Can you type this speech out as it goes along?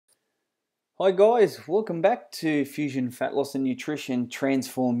Hi guys, welcome back to Fusion Fat Loss and Nutrition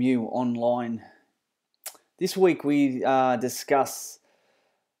Transform You Online. This week we discuss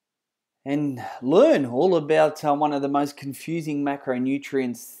and learn all about one of the most confusing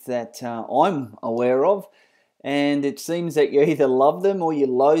macronutrients that I'm aware of, and it seems that you either love them or you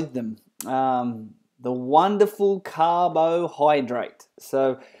loathe them. The wonderful carbohydrate.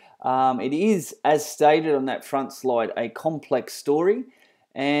 So it is, as stated on that front slide, a complex story.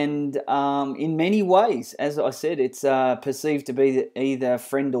 And in many ways, as I said, it's perceived to be either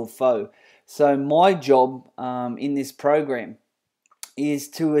friend or foe. So my job in this program is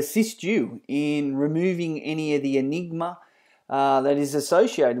to assist you in removing any of the enigma that is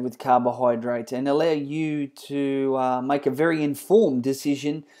associated with carbohydrate and allow you to make a very informed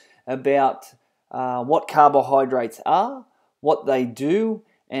decision about what carbohydrates are, what they do,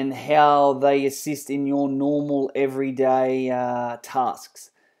 and how they assist in your normal everyday tasks.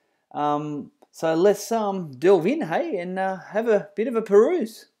 So let's delve in, hey, and have a bit of a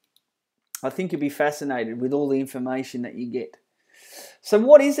peruse. I think you'll be fascinated with all the information that you get. So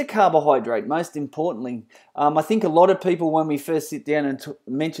what is a carbohydrate? Most importantly, I think a lot of people, when we first sit down and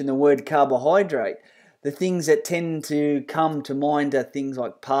mention the word carbohydrate, the things that tend to come to mind are things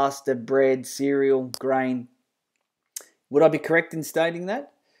like pasta, bread, cereal, grain. Would I be correct in stating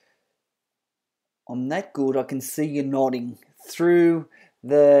that? I'm that good, I can see you nodding through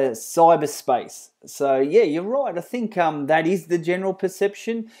the cyberspace. So yeah, you're right. I think that is the general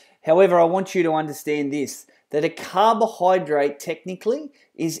perception. However, I want you to understand this, that a carbohydrate technically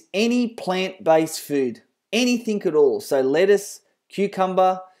is any plant-based food, anything at all. So lettuce,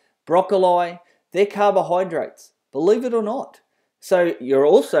 cucumber, broccoli, they're carbohydrates, believe it or not. So you're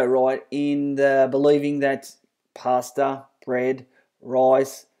also right in believing that pasta, bread,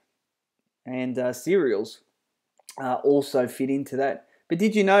 rice, and cereals also fit into that. But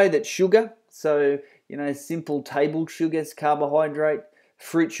did you know that sugar, so simple table sugar is carbohydrate,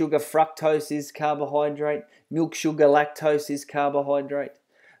 fruit sugar, fructose is carbohydrate, milk sugar, lactose is carbohydrate,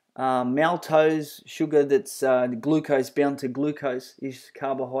 maltose sugar that's glucose bound to glucose is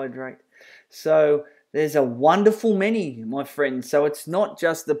carbohydrate. So there's a wonderful many, my friends. So it's not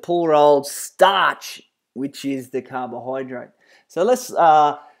just the poor old starch, which is the carbohydrate. So let's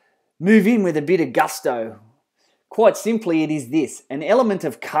move in with a bit of gusto. Quite simply, it is this, an element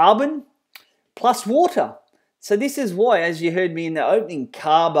of carbon plus water. So this is why, as you heard me in the opening,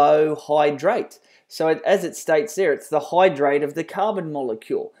 carbohydrate. So as it states there, it's the hydrate of the carbon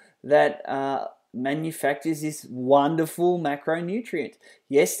molecule that manufactures this wonderful macronutrient.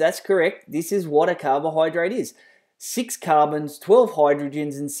 Yes, that's correct. This is what a carbohydrate is. 6 carbons, 12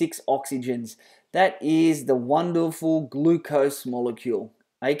 hydrogens, and 6 oxygens. That is the wonderful glucose molecule,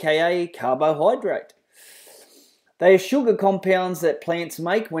 aka carbohydrate. They are sugar compounds that plants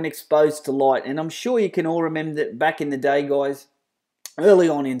make when exposed to light. And I'm sure you can all remember that back in the day, guys, early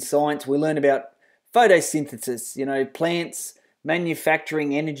on in science, we learned about photosynthesis, plants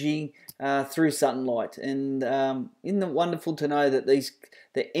manufacturing energy through sunlight. And isn't it wonderful to know that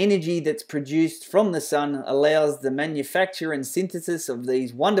the energy that's produced from the sun allows the manufacture and synthesis of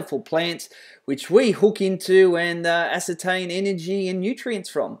these wonderful plants, which we hook into and ascertain energy and nutrients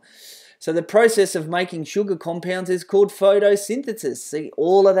from. So the process of making sugar compounds is called photosynthesis. See,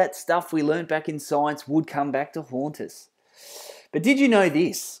 all of that stuff we learned back in science would come back to haunt us. But did you know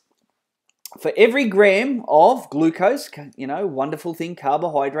this? For every gram of glucose, wonderful thing,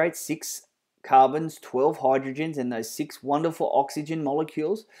 carbohydrates, 6 carbons, 12 hydrogens, and those 6 wonderful oxygen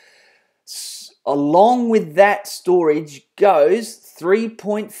molecules, along with that storage goes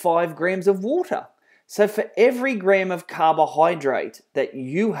 3.5 grams of water. So for every gram of carbohydrate that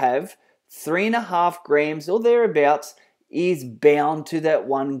you have, 3.5 grams or thereabouts is bound to that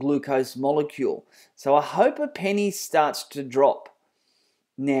one glucose molecule. So I hope a penny starts to drop.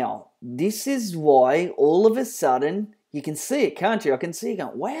 Now, this is why all of a sudden, you can see it, can't you? I can see you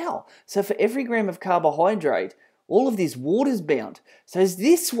going, wow. So for every gram of carbohydrate, all of this water's bound. So is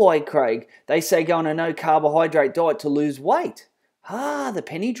this why, Craig, they say go on a no carbohydrate diet to lose weight? The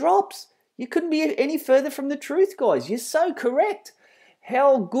penny drops. You couldn't be any further from the truth, guys. You're so correct.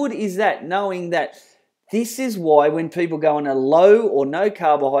 How good is that, knowing that this is why when people go on a low or no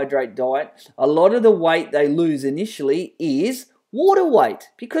carbohydrate diet, a lot of the weight they lose initially is water weight.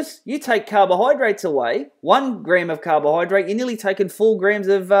 Because you take carbohydrates away, 1 gram of carbohydrate, you're nearly taking 4 grams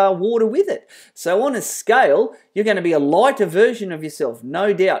of water with it. So on a scale, you're going to be a lighter version of yourself,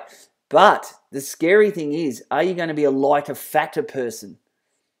 no doubt. But the scary thing is, are you going to be a lighter, fatter person?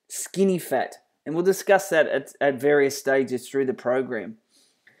 Skinny fat, and we'll discuss that at various stages through the program.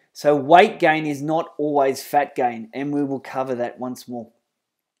 So weight gain is not always fat gain, and we will cover that once more.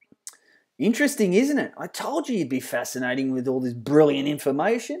 Interesting, isn't it? I told you you'd be fascinating with all this brilliant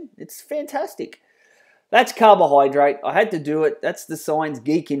information. It's fantastic. That's carbohydrate. I had to do it. That's the science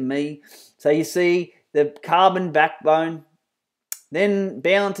geek in me. So you see the carbon backbone, then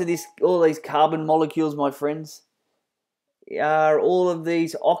bound to this, all these carbon molecules, my friends, are all of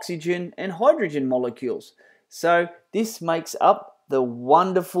these oxygen and hydrogen molecules. So this makes up the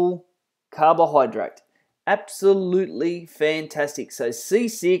wonderful carbohydrate. Absolutely fantastic. So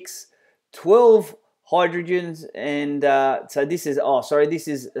C6, 12 hydrogens, and so this is, this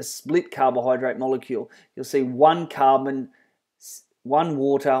is a split carbohydrate molecule. You'll see one carbon, one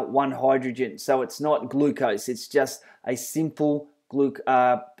water, one hydrogen. So it's not glucose, it's just a simple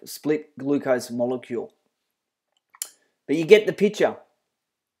split glucose molecule. But you get the picture,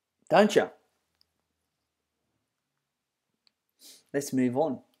 don't you? Let's move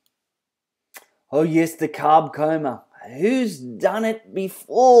on. Oh yes, the carb coma. Who's done it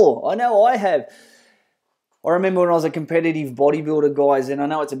before? I know I have. I remember when I was a competitive bodybuilder, guys, and I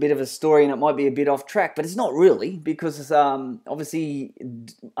know it's a bit of a story and it might be a bit off track, but it's not really, because obviously,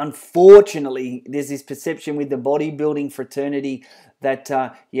 unfortunately, there's this perception with the bodybuilding fraternity that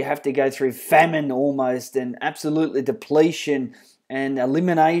you have to go through famine almost, and absolutely depletion and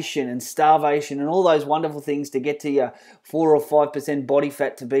elimination and starvation and all those wonderful things to get to your 4 or 5% body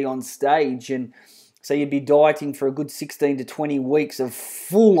fat to be on stage. And so you'd be dieting for a good 16 to 20 weeks of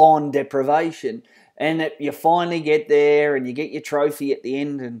full-on deprivation. And you finally get there and you get your trophy at the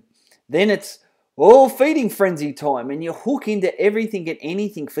end, and then it's all feeding frenzy time, and you hook into everything and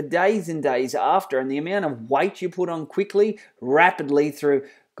anything for days and days after. And the amount of weight you put on quickly, rapidly, through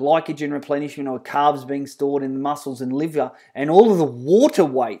glycogen replenishment or carbs being stored in the muscles and liver, and all of the water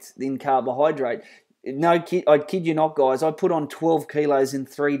weight in carbohydrate. No, I kid you not, guys. I put on 12 kilos in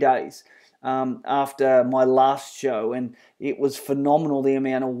 3 days. After my last show, and it was phenomenal, the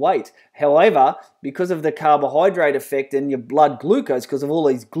amount of weight. However, because of the carbohydrate effect and your blood glucose, because of all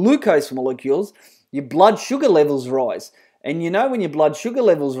these glucose molecules, your blood sugar levels rise. And you know, when your blood sugar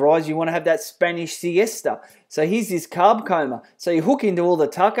levels rise, you want to have that Spanish siesta. So here's this carb coma. So you hook into all the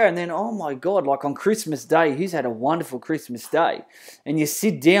tucker, and then, oh my God, like on Christmas Day, who's had a wonderful Christmas day? And you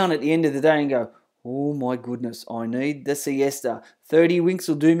sit down at the end of the day and go, oh my goodness, I need the siesta. 30 winks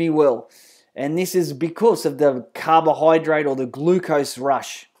will do me well. And this is because of the carbohydrate or the glucose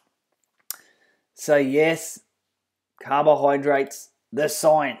rush. So yes, carbohydrates, the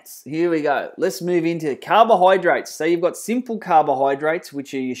science. Here we go. Let's move into carbohydrates. So you've got simple carbohydrates,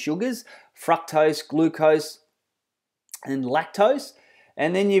 which are your sugars, fructose, glucose, and lactose.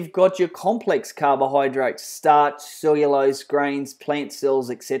 And then you've got your complex carbohydrates, starch, cellulose, grains, plant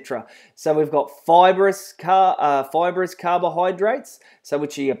cells, etc. So we've got fibrous carbohydrates, so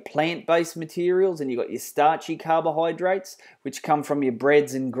which are your plant-based materials, and you've got your starchy carbohydrates, which come from your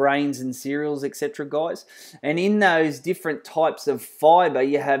breads and grains and cereals, etc., guys. And in those different types of fiber,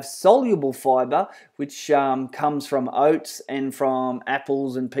 you have soluble fiber, which comes from oats and from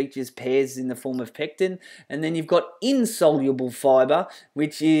apples and peaches, pears in the form of pectin. And then you've got insoluble fiber,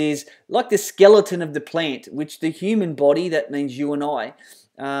 which is like the skeleton of the plant, which the human body, that means you and I,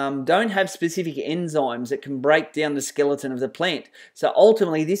 don't have specific enzymes that can break down the skeleton of the plant. So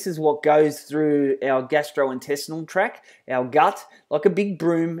ultimately, this is what goes through our gastrointestinal tract, our gut, like a big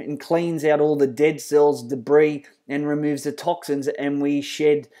broom, and cleans out all the dead cells, debris, and removes the toxins, and we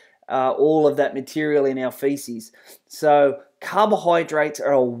shed all of that material in our feces. So carbohydrates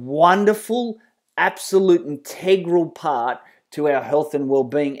are a wonderful, absolute integral part to our health and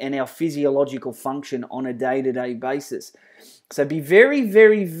well-being and our physiological function on a day-to-day basis. So be very,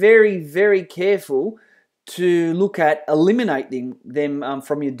 very, very, very careful to look at eliminating them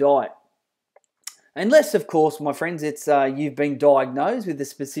from your diet. Unless, of course, my friends, it's you've been diagnosed with a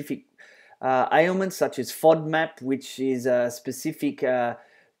specific ailment such as FODMAP, which is a specific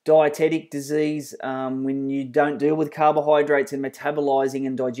dietetic disease when you don't deal with carbohydrates and metabolizing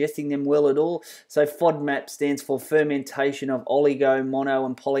and digesting them well at all. So FODMAP stands for fermentation of oligo, mono,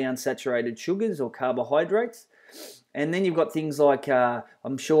 and polyunsaturated sugars or carbohydrates. And then you've got things like,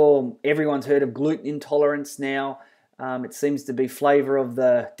 I'm sure everyone's heard of gluten intolerance now. It seems to be flavor of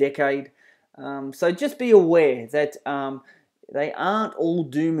the decade. So just be aware that they aren't all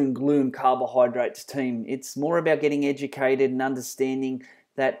doom and gloom, carbohydrates team. It's more about getting educated and understanding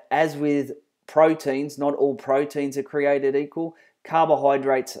that, as with proteins, not all proteins are created equal.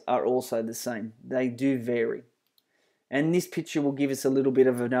 Carbohydrates are also the same. They do vary. And this picture will give us a little bit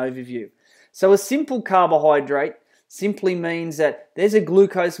of an overview. So a simple carbohydrate simply means that there's a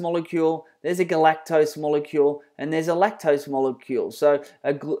glucose molecule, there's a galactose molecule, and there's a lactose molecule. So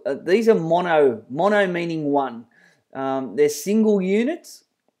these are mono meaning one. They're single units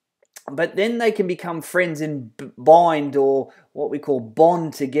but then they can become friends and bind, or what we call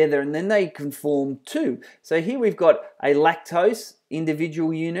bond together, and then they can form two. So here we've got a lactose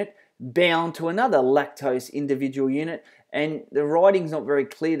individual unit bound to another lactose individual unit, and the writing's not very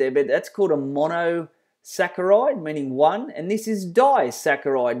clear there, but that's called a monosaccharide, meaning one, and this is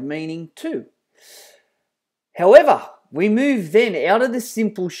disaccharide, meaning two. However, we move then out of the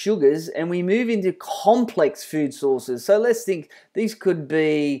simple sugars and we move into complex food sources. So let's think, these could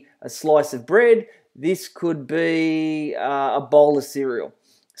be a slice of bread, this could be a bowl of cereal.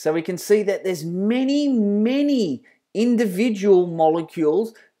 So we can see that there's many individual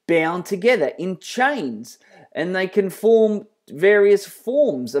molecules bound together in chains, and they can form various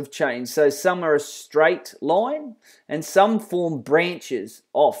forms of chains. So some are a straight line and some form branches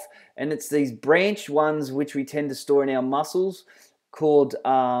off, and it's these branched ones which we tend to store in our muscles called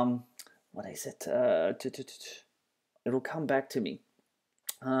what is it, it'll come back to me,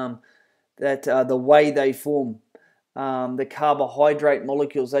 the way they form, the carbohydrate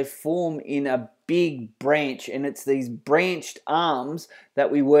molecules, they form in a big branch, and it's these branched arms that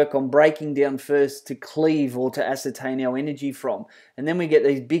we work on breaking down first to cleave or to ascertain our energy from. And then we get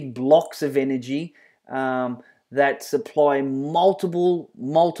these big blocks of energy that supply multiple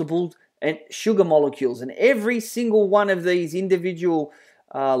and sugar molecules. And every single one of these individual,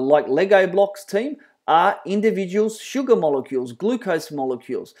 like Lego blocks team, are individual sugar molecules, glucose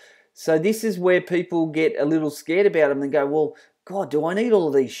molecules. So this is where people get a little scared about them and go, well, God, do I need all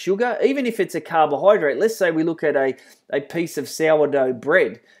of these sugar? Even if it's a carbohydrate, let's say we look at a piece of sourdough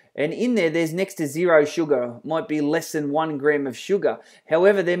bread, and in there's next to zero sugar, might be less than 1 gram of sugar.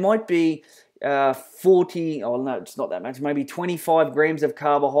 However, there might be 40, oh no, it's not that much, maybe 25 grams of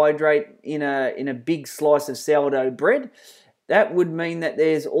carbohydrate in a big slice of sourdough bread. That would mean that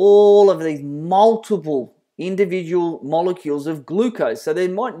there's all of these multiple individual molecules of glucose. So there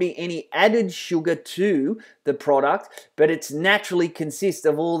might be any added sugar to the product, but it's naturally consists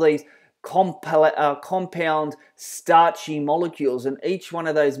of all these compound starchy molecules, and each one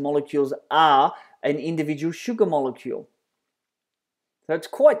of those molecules are an individual sugar molecule. So it's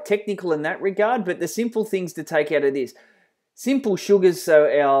quite technical in that regard, but the simple things to take out of this: simple sugars, so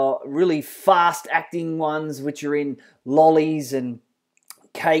our really fast acting ones, which are in lollies and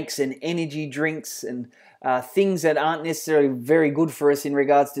cakes and energy drinks and things that aren't necessarily very good for us in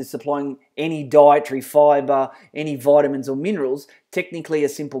regards to supplying any dietary fiber, any vitamins or minerals, technically are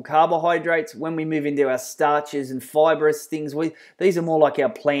simple carbohydrates. When we move into our starches and fibrous things, these are more like our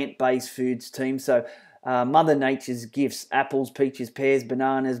plant-based foods team. So Mother Nature's gifts: apples, peaches, pears,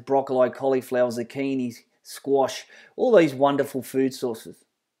 bananas, broccoli, cauliflower, zucchini, squash, all these wonderful food sources.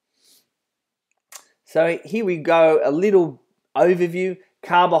 So here we go, a little overview.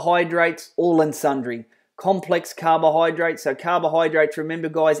 Carbohydrates, all and sundry. Complex carbohydrates. So carbohydrates, remember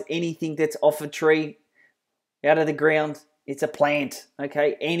guys, anything that's off a tree, out of the ground, it's a plant,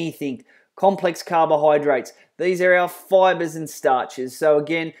 okay? Anything. Complex carbohydrates, these are our fibers and starches. So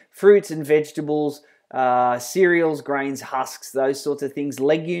again, fruits and vegetables, cereals, grains, husks, those sorts of things,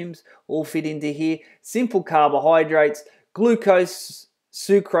 legumes, all fit into here. Simple carbohydrates, glucose,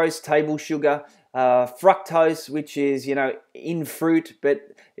 sucrose, table sugar, fructose, which is, in fruit,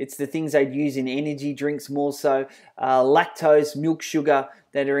 but it's the things they'd use in energy drinks more so. Lactose, milk sugar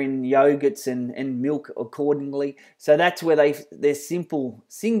that are in yogurts and milk accordingly. So that's where they're simple,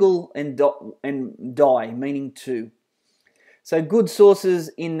 single and di, meaning two. So good sources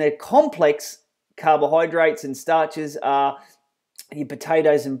in the complex carbohydrates and starches are your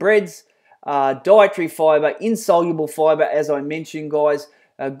potatoes and breads, dietary fiber, insoluble fiber, as I mentioned, guys.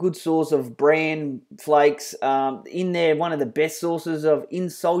 A good source of bran flakes. In there, one of the best sources of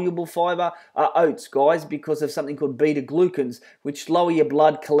insoluble fiber are oats, guys, because of something called beta-glucans, which lower your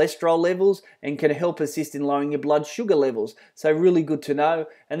blood cholesterol levels and can help assist in lowering your blood sugar levels. So really good to know.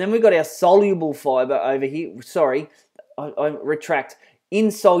 And then we've got our soluble fiber over here. Sorry, I retract.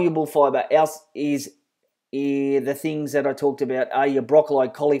 Insoluble fiber is the things that I talked about are your broccoli,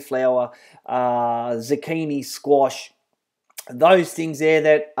 cauliflower, zucchini, squash, those things there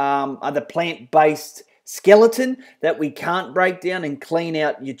that are the plant-based skeleton that we can't break down and clean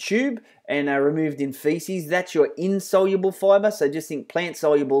out your tube and are removed in feces. That's your insoluble fiber. So just think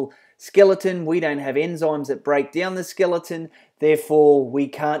plant-soluble skeleton. We don't have enzymes that break down the skeleton. Therefore, we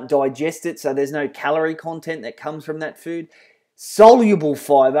can't digest it. So there's no calorie content that comes from that food. Soluble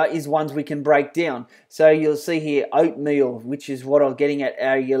fiber is ones we can break down. So you'll see here oatmeal, which is what I'm getting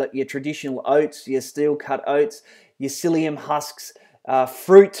at, your traditional oats, your steel cut oats, your psyllium husks,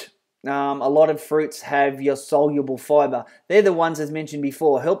 fruit, A lot of fruits have your soluble fiber. They're the ones, as mentioned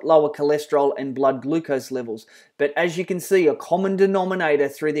before, help lower cholesterol and blood glucose levels. But as you can see, a common denominator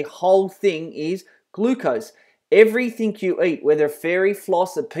through the whole thing is glucose. Everything you eat, whether a fairy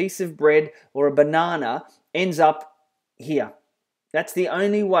floss, a piece of bread, or a banana, ends up here. That's the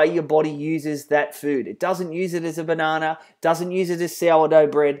only way your body uses that food. It doesn't use it as a banana, doesn't use it as sourdough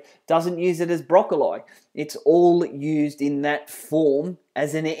bread, doesn't use it as broccoli. It's all used in that form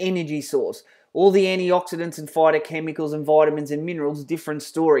as an energy source. All the antioxidants and phytochemicals and vitamins and minerals, different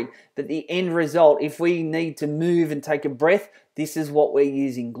story. But the end result, if we need to move and take a breath, this is what we're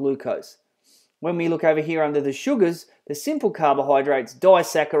using, glucose. When we look over here under the sugars, the simple carbohydrates,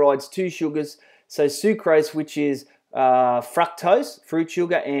 disaccharides, 2 sugars, so sucrose, which is fructose, fruit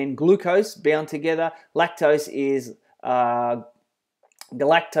sugar, and glucose bound together. Lactose is galactose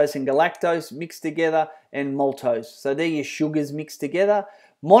and galactose mixed together, and maltose. So they're your sugars mixed together.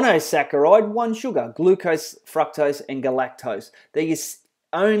 Monosaccharide, 1 sugar, glucose, fructose, and galactose. They're your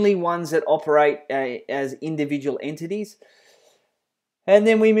only ones that operate as individual entities. And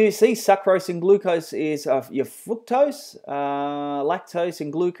then we see sucrose and glucose is your fructose, lactose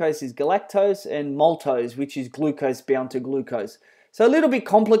and glucose is galactose, and maltose, which is glucose bound to glucose. So a little bit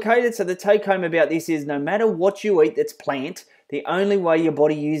complicated. So the take home about this is no matter what you eat that's plant, the only way your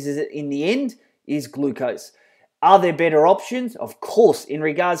body uses it in the end is glucose. Are there better options? Of course, in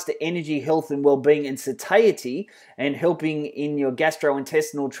regards to energy, health and well-being and satiety and helping in your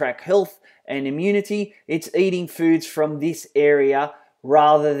gastrointestinal tract health and immunity, it's eating foods from this area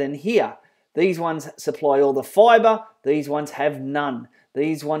rather than here. These ones supply all the fiber. These ones have none.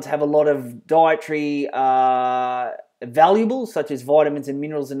 These ones have a lot of dietary valuables such as vitamins and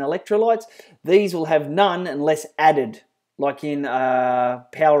minerals and electrolytes. These will have none unless added, like in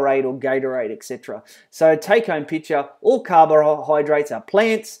Powerade or Gatorade, etc. So take home picture, all carbohydrates are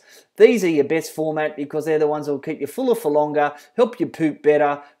plants. These are your best format because they're the ones that will keep you fuller for longer, help you poop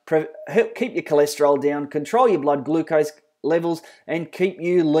better, help keep your cholesterol down, control your blood glucose levels, and keep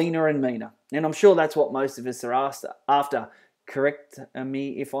you leaner and meaner. And I'm sure that's what most of us are after. Correct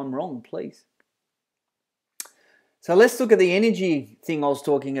me if I'm wrong, please. So let's look at the energy thing I was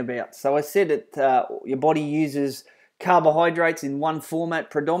talking about. So I said that your body uses carbohydrates in one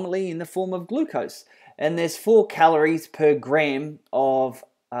format, predominantly in the form of glucose. And there's 4 calories per gram of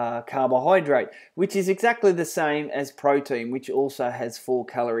carbohydrate, which is exactly the same as protein, which also has 4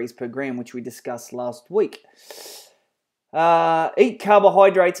 calories per gram, which we discussed last week. Eat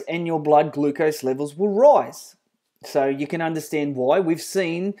carbohydrates and your blood glucose levels will rise. So you can understand why. We've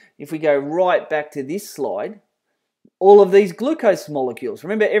seen, if we go right back to this slide, all of these glucose molecules.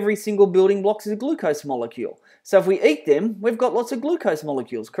 Remember, every single building block is a glucose molecule. So if we eat them, we've got lots of glucose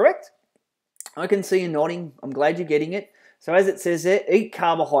molecules, correct? I can see you nodding. I'm glad you're getting it. So as it says there, eat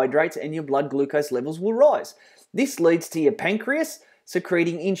carbohydrates and your blood glucose levels will rise. This leads to your pancreas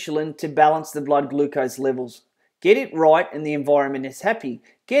secreting insulin to balance the blood glucose levels. Get it right and the environment is happy.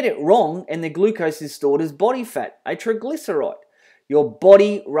 Get it wrong and the glucose is stored as body fat, a triglyceride. Your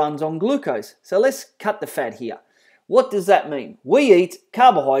body runs on glucose. So let's cut the fat here. What does that mean? We eat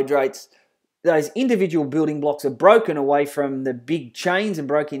carbohydrates. Those individual building blocks are broken away from the big chains and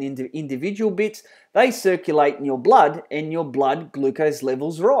broken into individual bits. They circulate in your blood and your blood glucose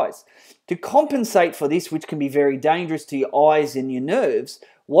levels rise. To compensate for this, which can be very dangerous to your eyes and your nerves,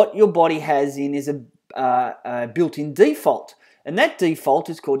 what your body has in is a built-in default, and that default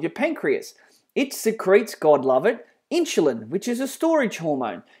is called your pancreas. It secretes, God love it, insulin, which is a storage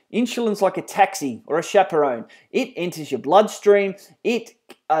hormone. Insulin's like a taxi or a chaperone. It enters your bloodstream. It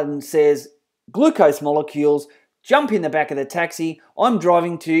says, glucose molecules, jump in the back of the taxi. I'm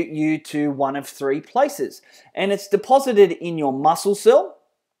driving you to one of 3 places, and it's deposited in your muscle cell,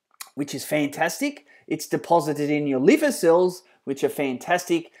 which is fantastic. It's deposited in your liver cells, which are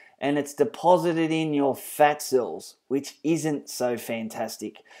fantastic. And it's deposited in your fat cells, which isn't so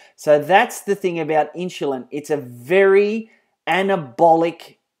fantastic. So that's the thing about insulin. It's a very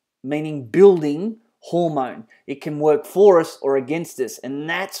anabolic, meaning building hormone. It can work for us or against us. And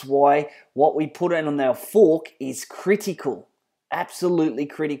that's why what we put in on our fork is critical, absolutely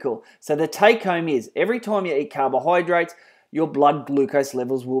critical. So the take home is every time you eat carbohydrates, your blood glucose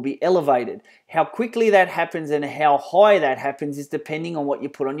levels will be elevated. How quickly that happens and how high that happens is depending on what you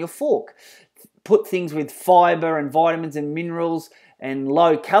put on your fork. Put things with fiber and vitamins and minerals and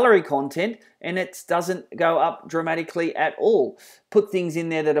low calorie content and it doesn't go up dramatically at all. Put things in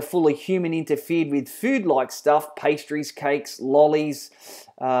there that are fully human interfered with food-like stuff, pastries, cakes, lollies,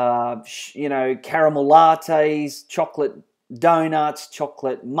 caramel lattes, chocolate donuts,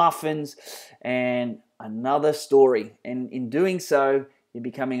 chocolate muffins, and another story. And in doing so, You're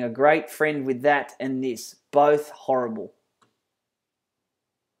becoming a great friend with that and this. Both horrible.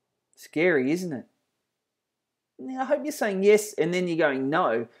 Scary, isn't it? Now, I hope you're saying yes and then you're going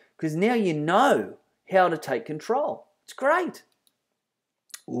no, because now you know how to take control. It's great.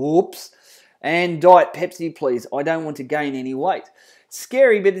 Oops. And Diet Pepsi, please. I don't want to gain any weight.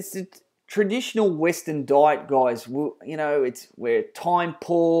 Scary, but it's the traditional Western diet, guys. We're time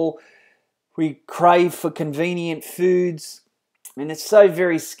poor. We crave for convenient foods. And it's so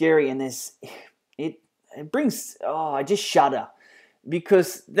very scary. And it brings, I just shudder.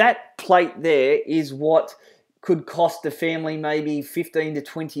 Because that plate there is what could cost the family maybe $15 to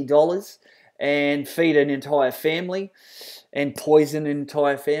 $20 and feed an entire family and poison an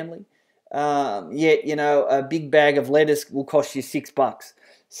entire family. Yet, a big bag of lettuce will cost you $6.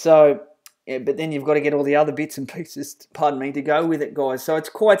 So, yeah, but then you've got to get all the other bits and pieces, to go with it, guys. So it's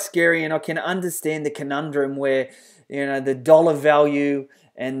quite scary, and I can understand the conundrum where, the dollar value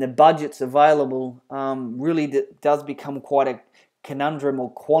and the budgets available really does become quite a conundrum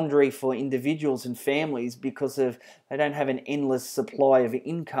or quandary for individuals and families because they don't have an endless supply of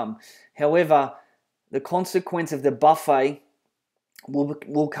income. However, the consequence of the buffet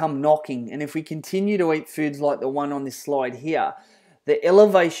will come knocking. And if we continue to eat foods like the one on this slide here, the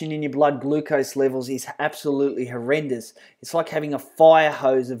elevation in your blood glucose levels is absolutely horrendous. It's like having a fire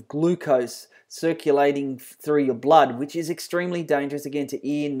hose of glucose circulating through your blood, which is extremely dangerous, again, to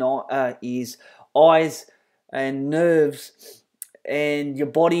ears, eyes, and nerves. And your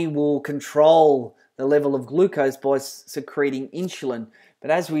body will control the level of glucose by secreting insulin. But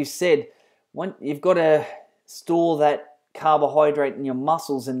as we've said, you've got to store that carbohydrate in your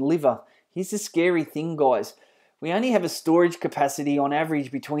muscles and liver. Here's the scary thing, guys. We only have a storage capacity on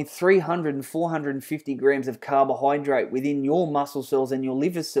average between 300 and 450 grams of carbohydrate within your muscle cells and your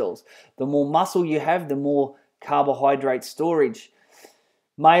liver cells. The more muscle you have, the more carbohydrate storage.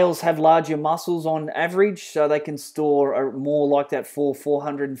 Males have larger muscles on average, so they can store more like that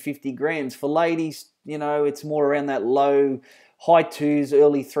 450 grams. For ladies, it's more around that high 2s,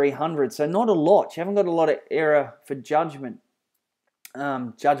 early 300s. So not a lot. You haven't got a lot of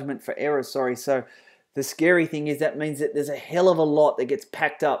judgment for error, sorry. So the scary thing is that means that there's a hell of a lot that gets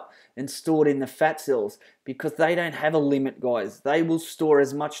packed up and stored in the fat cells because they don't have a limit, guys. They will store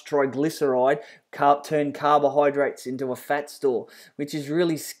as much triglyceride, turn carbohydrates into a fat store, which is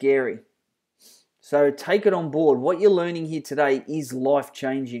really scary. So take it on board. What you're learning here today is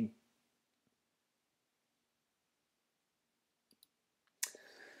life-changing.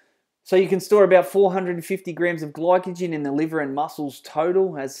 So you can store about 450 grams of glycogen in the liver and muscles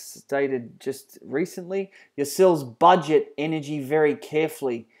total, as stated just recently. Your cells budget energy very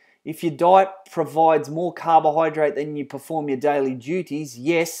carefully. If your diet provides more carbohydrate than you perform your daily duties,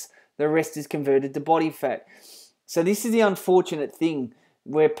 yes, the rest is converted to body fat. So this is the unfortunate thing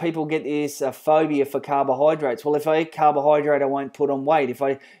where people get this phobia for carbohydrates. Well, if I eat carbohydrate, I won't put on weight. If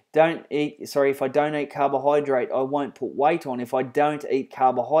I don't eat carbohydrate, I won't put weight on. If I don't eat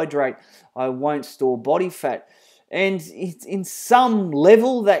carbohydrate, I won't store body fat. And in some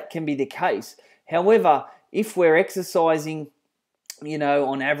level, that can be the case. However, if we're exercising,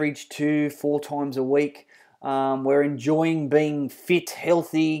 on average 2-4 times a week, we're enjoying being fit,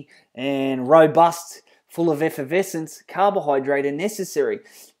 healthy, and robust, full of effervescence, carbohydrate are necessary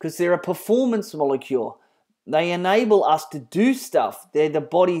because they're a performance molecule. They enable us to do stuff. They're the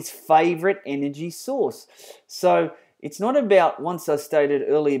body's favorite energy source. So it's not about, once I stated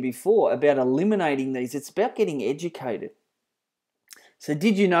earlier before, about eliminating these. It's about getting educated. So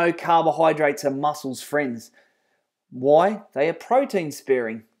did you know carbohydrates are muscle's friends? Why? They are protein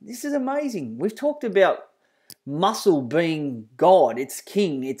sparing. This is amazing. We've talked about muscle being God. It's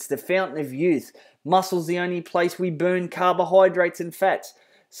king. It's the fountain of youth. Muscle's the only place we burn carbohydrates and fats.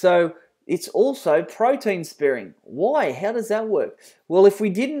 So it's also protein sparing. Why? How does that work? Well, if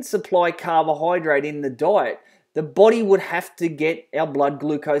we didn't supply carbohydrate in the diet, the body would have to get our blood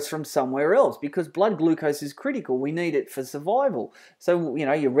glucose from somewhere else because blood glucose is critical. We need it for survival. So,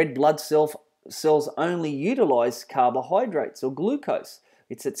 your red blood cells only utilize carbohydrates or glucose.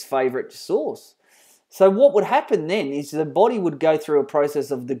 It's its favorite source. So what would happen then is the body would go through a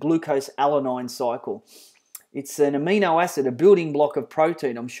process of the glucose-alanine cycle. It's an amino acid, a building block of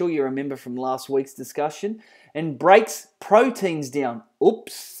protein. I'm sure you remember from last week's discussion. And breaks proteins down.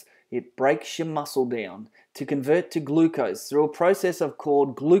 Oops, it breaks your muscle down to convert to glucose through a process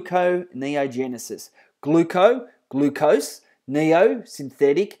called gluconeogenesis. Glucose, neo,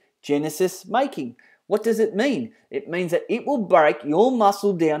 synthetic, genesis, making. What does it mean? It means that it will break your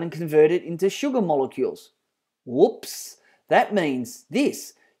muscle down and convert it into sugar molecules. Whoops. That means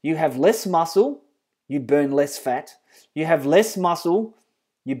this. You have less muscle, you burn less fat. You have less muscle,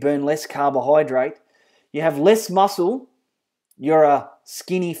 you burn less carbohydrate. You have less muscle, you're a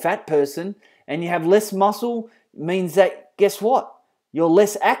skinny fat person, and you have less muscle means that, guess what? You're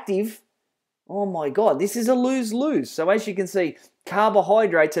less active. Oh my God, this is a lose-lose. So as you can see,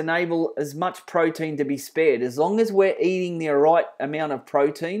 carbohydrates enable as much protein to be spared. As long as we're eating the right amount of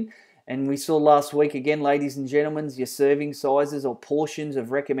protein, and we saw last week again, ladies and gentlemen, your serving sizes or portions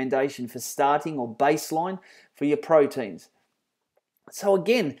of recommendation for starting or baseline for your proteins. So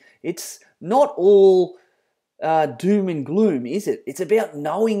again, it's not all doom and gloom, is it? It's about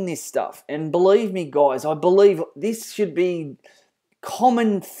knowing this stuff. And believe me, guys, I believe this should be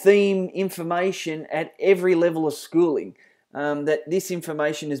common theme information at every level of schooling, that this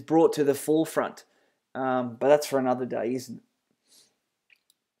information is brought to the forefront. But that's for another day, isn't it?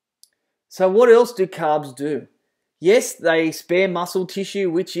 So what else do carbs do? Yes, they spare muscle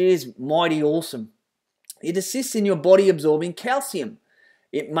tissue, which is mighty awesome. It assists in your body absorbing calcium.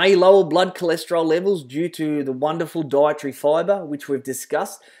 It may lower blood cholesterol levels due to the wonderful dietary fiber, which we've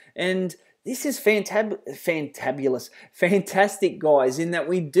discussed. And this is fantastic, guys, in that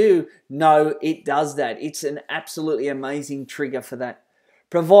we do know it does that. It's an absolutely amazing trigger for that.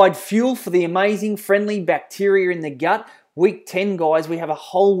 Provide fuel for the amazing friendly bacteria in the gut. Week 10, guys, we have a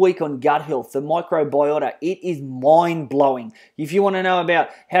whole week on gut health, the microbiota. It is mind-blowing. If you want to know about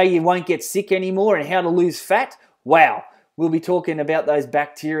how you won't get sick anymore and how to lose fat, wow, we'll be talking about those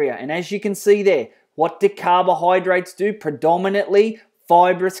bacteria. And as you can see there, what do carbohydrates do? Predominantly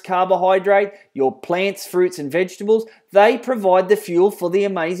fibrous carbohydrate, your plants, fruits, and vegetables. They provide the fuel for the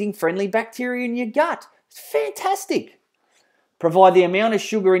amazing friendly bacteria in your gut. It's fantastic. Provide the amount of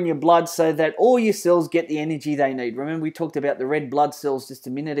sugar in your blood so that all your cells get the energy they need. Remember, we talked about the red blood cells just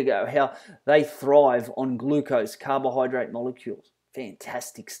a minute ago, how they thrive on glucose, carbohydrate molecules.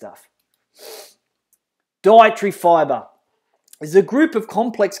 Fantastic stuff. Dietary fiber is a group of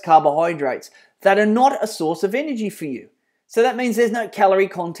complex carbohydrates that are not a source of energy for you. So that means there's no calorie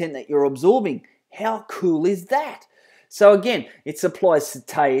content that you're absorbing. How cool is that? So again, it supplies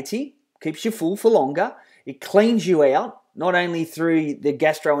satiety, keeps you full for longer. It cleans you out, not only through the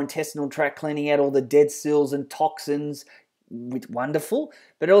gastrointestinal tract, cleaning out all the dead cells and toxins, which wonderful,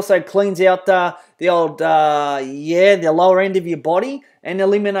 but it also cleans out the lower end of your body and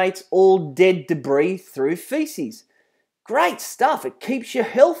eliminates all dead debris through feces. Great stuff. It keeps you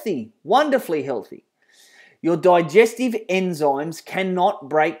healthy, wonderfully healthy. Your digestive enzymes cannot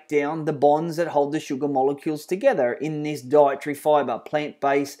break down the bonds that hold the sugar molecules together in this dietary fiber,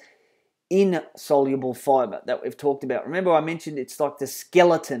 plant-based insoluble fiber that we've talked about. Remember, I mentioned it's like the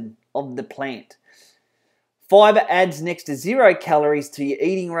skeleton of the plant. Fiber adds next to 0 calories to your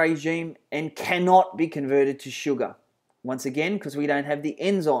eating regime and cannot be converted to sugar. Once again, because we don't have the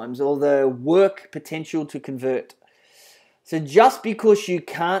enzymes or the work potential to convert. So just because you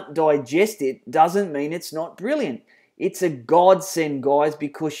can't digest it doesn't mean it's not brilliant. It's a godsend, guys,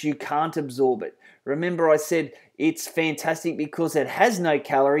 because you can't absorb it. Remember, I said it's fantastic because it has no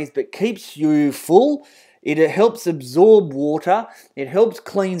calories but keeps you full. It helps absorb water. It helps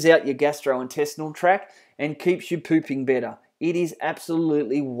cleans out your gastrointestinal tract and keeps you pooping better. It is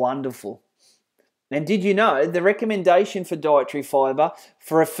absolutely wonderful. And did you know the recommendation for dietary fiber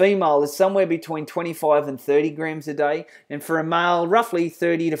for a female is somewhere between 25 and 30 grams a day, and for a male, roughly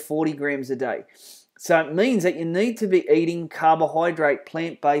 30 to 40 grams a day. So it means that you need to be eating carbohydrate,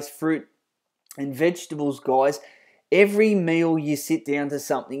 plant-based fruit and vegetables, guys. Every meal you sit down to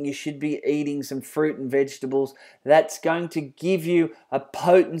something, you should be eating some fruit and vegetables. That's going to give you a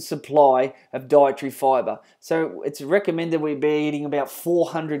potent supply of dietary fiber. So it's recommended we be eating about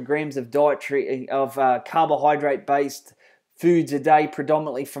 400 grams of carbohydrate-based foods a day,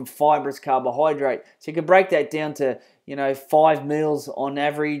 predominantly from fibrous carbohydrate. So you can break that down to 5 meals on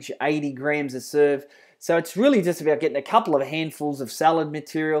average, 80 grams a serve. So it's really just about getting a couple of handfuls of salad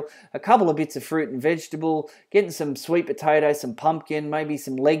material, a couple of bits of fruit and vegetable, getting some sweet potato, some pumpkin, maybe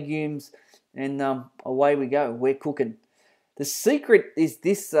some legumes, and away we go. We're cooking. The secret is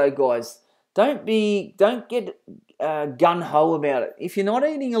this, though, guys. Don't get gun-ho about it. If you're not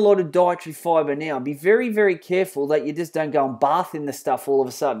eating a lot of dietary fiber now, be very, very careful that you just don't go and bath in the stuff all of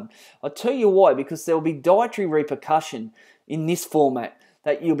a sudden. I'll tell you why, because there will be dietary repercussion in this format.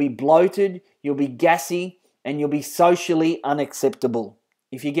 That you'll be bloated, you'll be gassy, and you'll be socially unacceptable,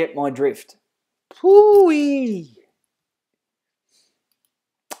 if you get my drift. Pooey!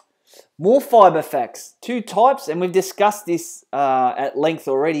 More fiber facts. 2 types, and we've discussed this at length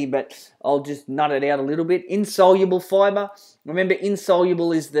already, but I'll just nut it out a little bit. Insoluble fiber. Remember,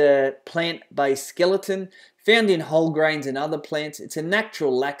 insoluble is the plant-based skeleton found in whole grains and other plants. It's a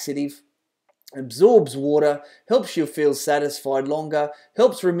natural laxative. absorbs water, helps you feel satisfied longer,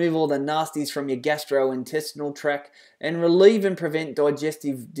 helps remove all the nasties from your gastrointestinal tract, and relieve and prevent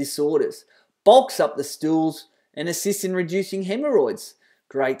digestive disorders, bulks up the stools, and assists in reducing hemorrhoids.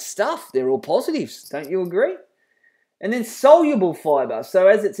 Great stuff. They're all positives. Don't you agree? And then soluble fibre. So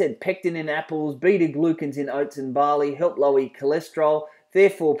as it said, pectin in apples, beta-glucans in oats and barley help lower your cholesterol,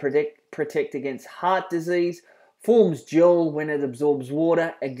 therefore protect against heart disease. Forms gel when it absorbs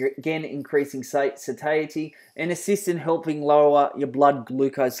water, again increasing satiety, and assists in helping lower your blood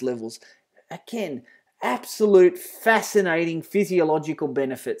glucose levels. Again, absolute fascinating physiological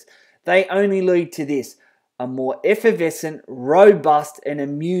benefits. They only lead to this: a more effervescent, robust, and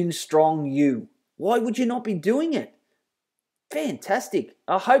immune-strong you. Why would you not be doing it? Fantastic.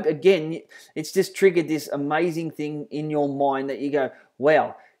 I hope, again, it's just triggered this amazing thing in your mind that you go,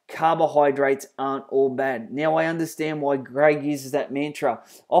 wow, carbohydrates aren't all bad. Now I understand why Greg uses that mantra.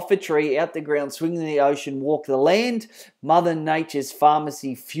 Off a tree, out the ground, swing in the ocean, walk the land. Mother Nature's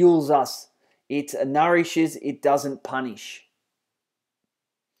pharmacy fuels us. It nourishes, it doesn't punish.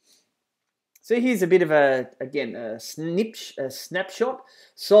 So here's a bit of a snapshot.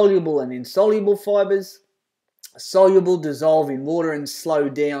 Soluble and insoluble fibers. Soluble, dissolve in water and slow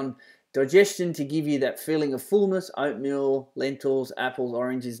down digestion to give you that feeling of fullness. Oatmeal, lentils, apples,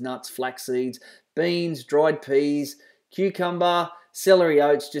 oranges, nuts, flax seeds, beans, dried peas, cucumber, celery,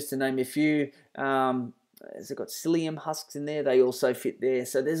 oats, just to name a few. Has it got psyllium husks in there? They also fit there.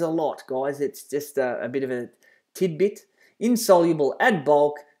 So there's a lot, guys. It's just a bit of a tidbit. Insoluble, add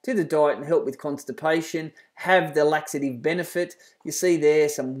bulk to the diet and help with constipation. Have the laxative benefit. You see there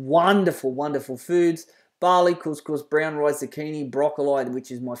some wonderful, wonderful foods. Barley, couscous, brown rice, zucchini, broccoli,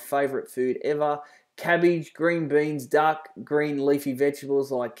 which is my favourite food ever. Cabbage, green beans, dark green leafy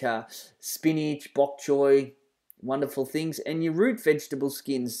vegetables like spinach, bok choy, wonderful things. And your root vegetable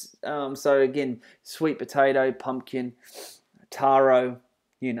skins. So again, sweet potato, pumpkin, taro,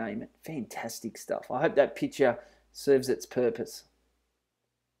 you name it. Fantastic stuff. I hope that picture serves its purpose.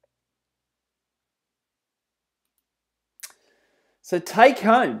 So take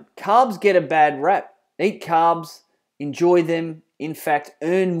home, carbs get a bad rap. Eat carbs, enjoy them, in fact,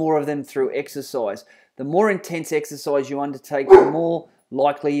 earn more of them through exercise. The more intense exercise you undertake, the more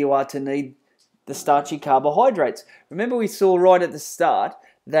likely you are to need the starchy carbohydrates. Remember we saw right at the start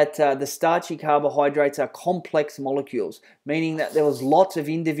that the starchy carbohydrates are complex molecules, meaning that there was lots of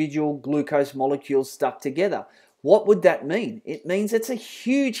individual glucose molecules stuck together. What would that mean? It means it's a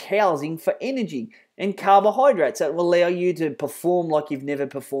huge housing for energy and carbohydrates that will allow you to perform like you've never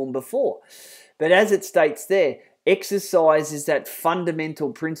performed before. But as it states there, exercise is that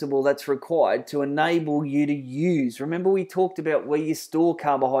fundamental principle that's required to enable you to use. Remember we talked about where you store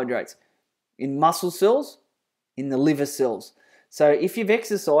carbohydrates. In muscle cells, in the liver cells. So if you've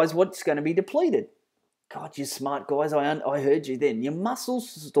exercised, what's going to be depleted? God, you're smart guys, I heard you then. Your muscle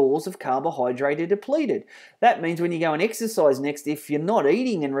stores of carbohydrate are depleted. That means when you go and exercise next, if you're not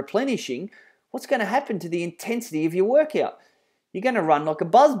eating and replenishing, what's going to happen to the intensity of your workout? You're going to run like a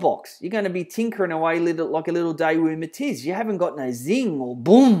buzz box. You're going to be tinkering away like a little Daewoo Matiz. You haven't got no zing or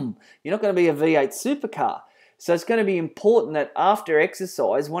boom. You're not going to be a V8 supercar. So it's going to be important that after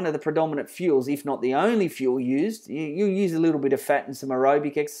exercise, one of the predominant fuels, if not the only fuel used, you use a little bit of fat and some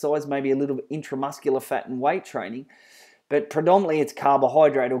aerobic exercise, maybe a little bit intramuscular fat and weight training, but predominantly it's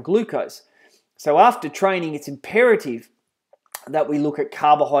carbohydrate or glucose. So after training, it's imperative that we look at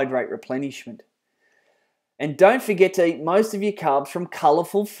carbohydrate replenishment. And don't forget to eat most of your carbs from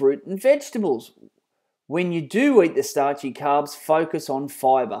colourful fruit and vegetables. When you do eat the starchy carbs, focus on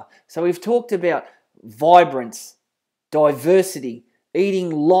fibre. So we've talked about vibrance, diversity, eating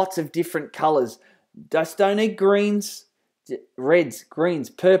lots of different colours. Just don't eat greens, reds,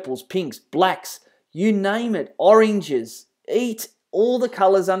 greens, purples, pinks, blacks, you name it, oranges. Eat all the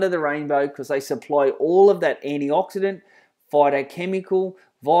colours under the rainbow because they supply all of that antioxidant, phytochemical,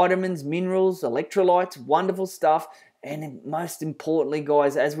 vitamins, minerals, electrolytes, wonderful stuff. And most importantly,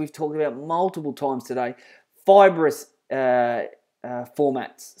 guys, as we've talked about multiple times today, fibrous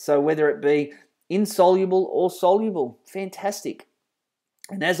formats. So whether it be insoluble or soluble, fantastic.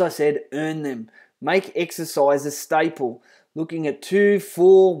 And as I said, earn them. Make exercise a staple. Looking at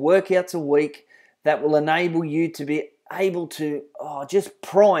 2-4 workouts a week that will enable you to be able to just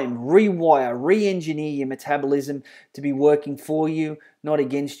prime, rewire, re-engineer your metabolism to be working for you, not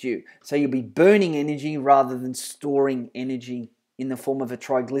against you. So you'll be burning energy rather than storing energy in the form of a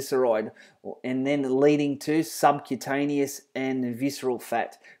triglyceride, and then leading to subcutaneous and visceral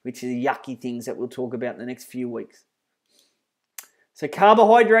fat, which are the yucky things that we'll talk about in the next few weeks. So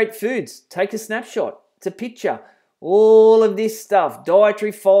carbohydrate foods, take a snapshot. It's a picture. All of this stuff,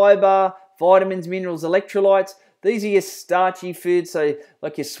 dietary fiber, vitamins, minerals, electrolytes. These are your starchy foods, so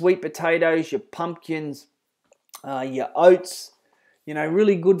like your sweet potatoes, your pumpkins, your oats,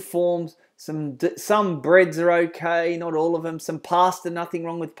 really good forms. Some breads are okay, not all of them. Some pasta, nothing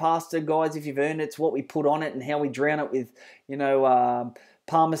wrong with pasta, guys. If you've earned it, it's what we put on it and how we drown it with,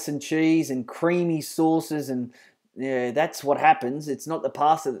 Parmesan cheese and creamy sauces, and yeah, that's what happens. It's not the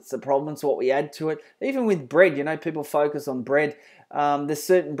pasta that's the problem, it's what we add to it. Even with bread, people focus on bread. There's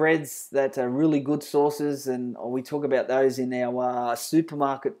certain breads that are really good sauces, and we talk about those in our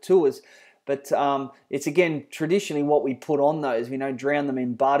supermarket tours. But it's, again, traditionally what we put on those. Drown them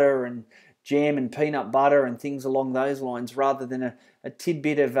in butter and jam and peanut butter and things along those lines, rather than a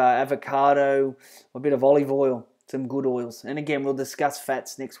tidbit of avocado, a bit of olive oil, some good oils. And again, we'll discuss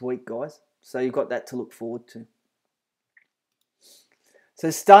fats next week, guys. So you've got that to look forward to. So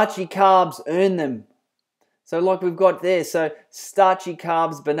starchy carbs, earn them. So like we've got there, so starchy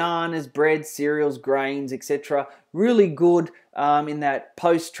carbs, bananas, bread, cereals, grains, etc. Really good in that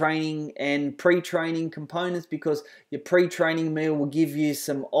post-training and pre-training components, because your pre-training meal will give you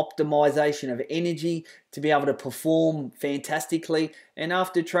some optimization of energy to be able to perform fantastically. And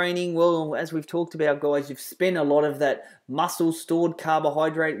after training, well, as we've talked about, guys, you've spent a lot of that muscle-stored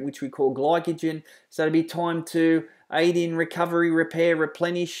carbohydrate, which we call glycogen. So it'll be time to aid in recovery, repair,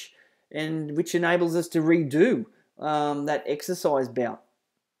 replenish, and which enables us to redo that exercise bout.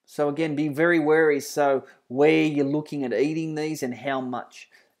 So again, be very wary. So where you're looking at eating these and how much.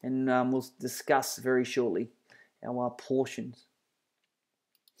 And we'll discuss very shortly our portions.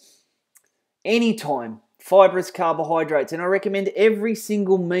 Anytime, fibrous carbohydrates. And I recommend every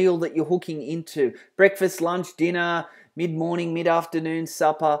single meal that you're hooking into. Breakfast, lunch, dinner, mid-morning, mid-afternoon,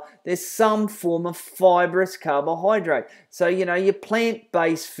 supper, there's some form of fibrous carbohydrate. So, your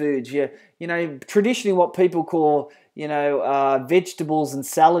plant-based foods, traditionally what people call, vegetables and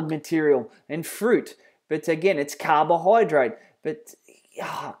salad material and fruit. But again, it's carbohydrate. But,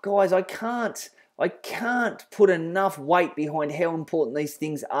 guys, I can't put enough weight behind how important these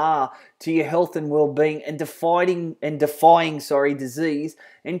things are to your health and well-being, and defying disease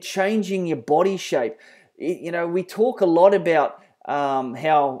and changing your body shape. We talk a lot about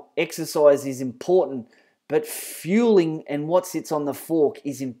how exercise is important, but fueling and what sits on the fork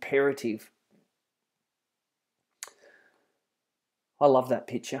is imperative. I love that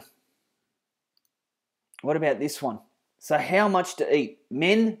picture. What about this one? So how much to eat?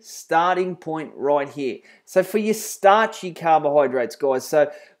 Men, starting point right here. So for your starchy carbohydrates, guys, so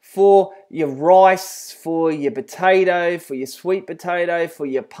for your rice, for your potato, for your sweet potato, for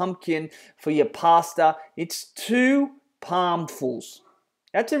your pumpkin, for your pasta, it's 2 palmfuls.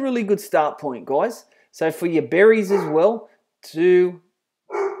 That's a really good start point, guys. So for your berries as well, 2.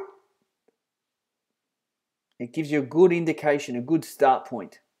 It gives you a good indication, a good start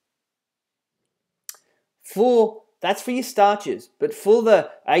point. That's for your starches, but for the,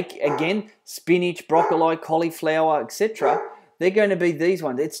 again, spinach, broccoli, cauliflower, etc., they're going to be these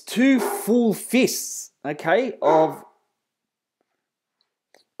ones. It's 2 full fists, okay, of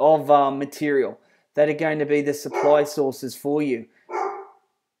material that are going to be the supply sources for you.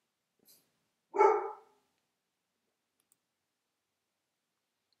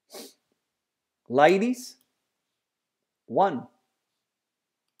 Ladies, 1.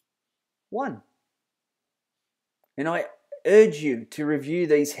 And I urge you to review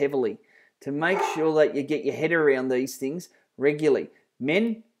these heavily, to make sure that you get your head around these things regularly.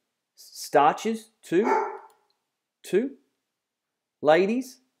 Men, starches, 2.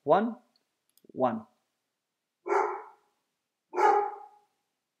 Ladies, 1.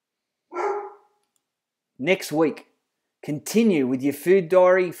 Next week, continue with your food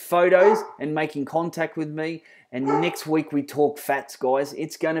diary, photos, and making contact with me. And next week we talk fats, guys.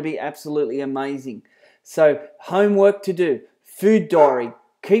 It's going to be absolutely amazing. So homework to do, food diary,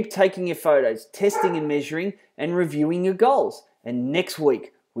 keep taking your photos, testing and measuring, and reviewing your goals. And next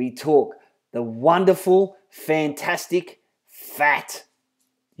week we talk the wonderful, fantastic fat.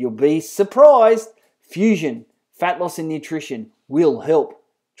 You'll be surprised. Fusion, fat loss and nutrition will help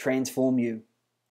transform you.